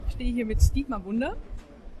stehe hier mit Dietmar Wunder,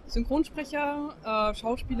 Synchronsprecher,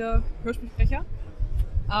 Schauspieler, Hörspielsprecher.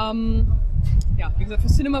 Wie gesagt, für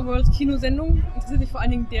Cinema World Kinosendung interessiert mich vor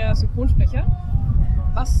allen Dingen der Synchronsprecher.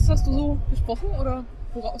 Was hast du so gesprochen oder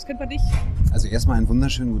woraus kennt man dich? Also erstmal einen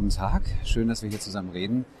wunderschönen guten Tag. Schön, dass wir hier zusammen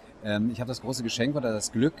reden. Ich habe das große Geschenk oder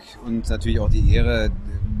das Glück und natürlich auch die Ehre,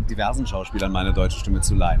 diversen Schauspielern meine deutsche Stimme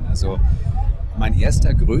zu leihen. Also mein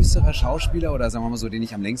erster größerer Schauspieler oder sagen wir mal so, den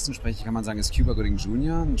ich am längsten spreche, kann man sagen, ist Cuba Gooding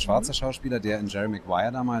Jr., ein schwarzer Schauspieler, der in Jerry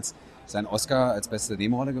Maguire damals seinen Oscar als beste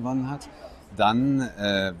Nebenrolle gewonnen hat. Dann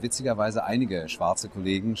witzigerweise einige schwarze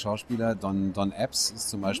Kollegen, Schauspieler. Don Epps ist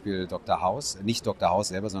zum Beispiel Dr. House, nicht Dr. House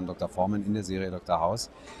selber, sondern Dr. Foreman in der Serie Dr. House.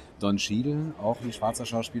 Don Cheadle, auch ein schwarzer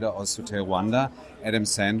Schauspieler aus Hotel Rwanda. Adam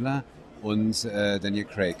Sandler und Daniel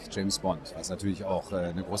Craig, James Bond, was natürlich auch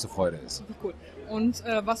eine große Freude ist. Cool. Und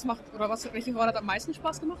welche Rolle hat am meisten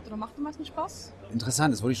Spaß gemacht oder macht am meisten Spaß?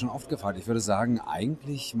 Interessant, das wurde ich schon oft gefragt. Ich würde sagen,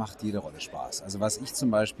 eigentlich macht jede Rolle Spaß. Also was ich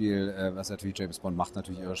zum Beispiel, was natürlich James Bond macht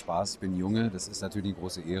natürlich irre Spaß. Ich bin Junge, das ist natürlich eine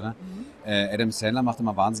große Ehre. Adam Sandler macht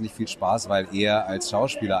immer wahnsinnig viel Spaß, weil er als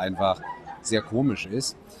Schauspieler einfach sehr komisch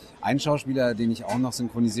ist. Ein Schauspieler, den ich auch noch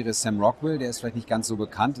synchronisiere, ist Sam Rockwell. Der ist vielleicht nicht ganz so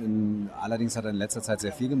bekannt. Allerdings hat er in letzter Zeit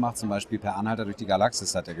sehr viel gemacht. Zum Beispiel Per Anhalter durch die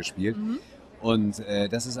Galaxis hat er gespielt. Und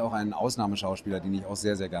das ist auch ein Ausnahmeschauspieler, den ich auch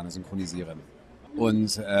sehr, sehr gerne synchronisiere.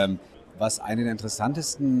 Und was eine der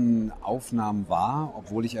interessantesten Aufnahmen war,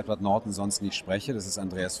 obwohl ich Edward Norton sonst nicht spreche, das ist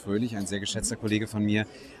Andreas Fröhlich, ein sehr geschätzter Kollege von mir,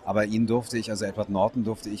 aber Edward Norton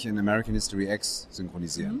durfte ich in American History X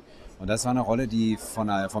synchronisieren. Und das war eine Rolle, die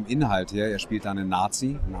vom Inhalt her, er spielt da einen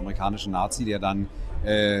Nazi, einen amerikanischen Nazi, der dann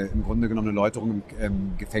im Grunde genommen eine Läuterung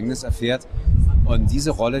im Gefängnis erfährt. Und diese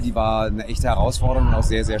Rolle, die war eine echte Herausforderung und auch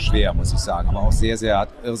sehr, sehr schwer, muss ich sagen, aber auch hat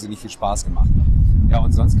irrsinnig viel Spaß gemacht. Ja,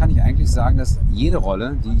 und sonst kann ich eigentlich sagen, dass jede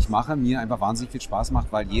Rolle, die ich mache, mir einfach wahnsinnig viel Spaß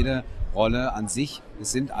macht, weil jede Rolle an sich,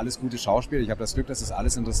 es sind alles gute Schauspieler. Ich habe das Glück, dass es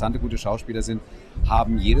alles interessante, gute Schauspieler sind,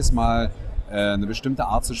 haben jedes Mal eine bestimmte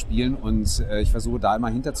Art zu spielen und ich versuche da immer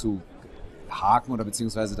hinter zu haken oder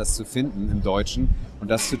beziehungsweise das zu finden im Deutschen.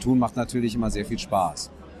 Und das zu tun macht natürlich immer sehr viel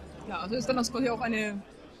Spaß. Ja, also ist dann das quasi auch eine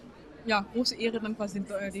große Ehre, dann quasi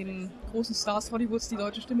den großen Stars Hollywoods die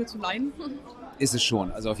deutsche Stimme zu leihen? Ist es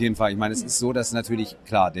schon, also auf jeden Fall. Ich meine, es ist so, dass natürlich,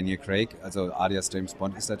 klar, Daniel Craig, also alias James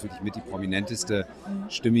Bond, ist natürlich mit die prominenteste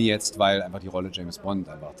Stimme jetzt, weil einfach die Rolle James Bond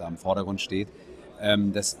einfach da im Vordergrund steht.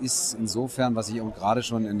 Das ist insofern, was ich auch gerade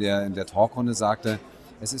schon in der Talkrunde sagte,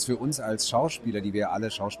 es ist für uns als Schauspieler, die wir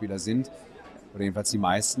alle Schauspieler sind, oder jedenfalls die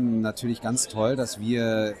meisten, natürlich ganz toll, dass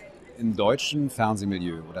wir im deutschen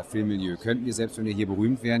Fernsehmilieu oder Filmmilieu könnten wir, selbst wenn wir hier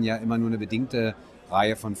berühmt wären, ja immer nur eine bedingte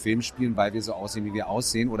Reihe von Filmen spielen, weil wir so aussehen, wie wir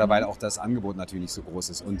aussehen oder weil auch das Angebot natürlich nicht so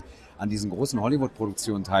groß ist. Und an diesen großen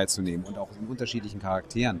Hollywood-Produktionen teilzunehmen und auch in unterschiedlichen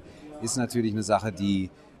Charakteren ist natürlich eine Sache, die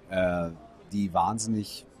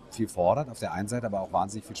wahnsinnig viel fordert auf der einen Seite, aber auch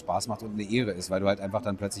wahnsinnig viel Spaß macht und eine Ehre ist, weil du halt einfach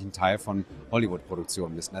dann plötzlich ein Teil von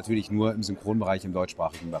Hollywood-Produktionen bist. Natürlich nur im Synchronbereich, im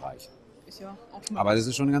deutschsprachigen Bereich. Ist ja auch schon mal aber das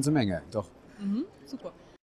ist schon eine ganze Menge, doch. Super.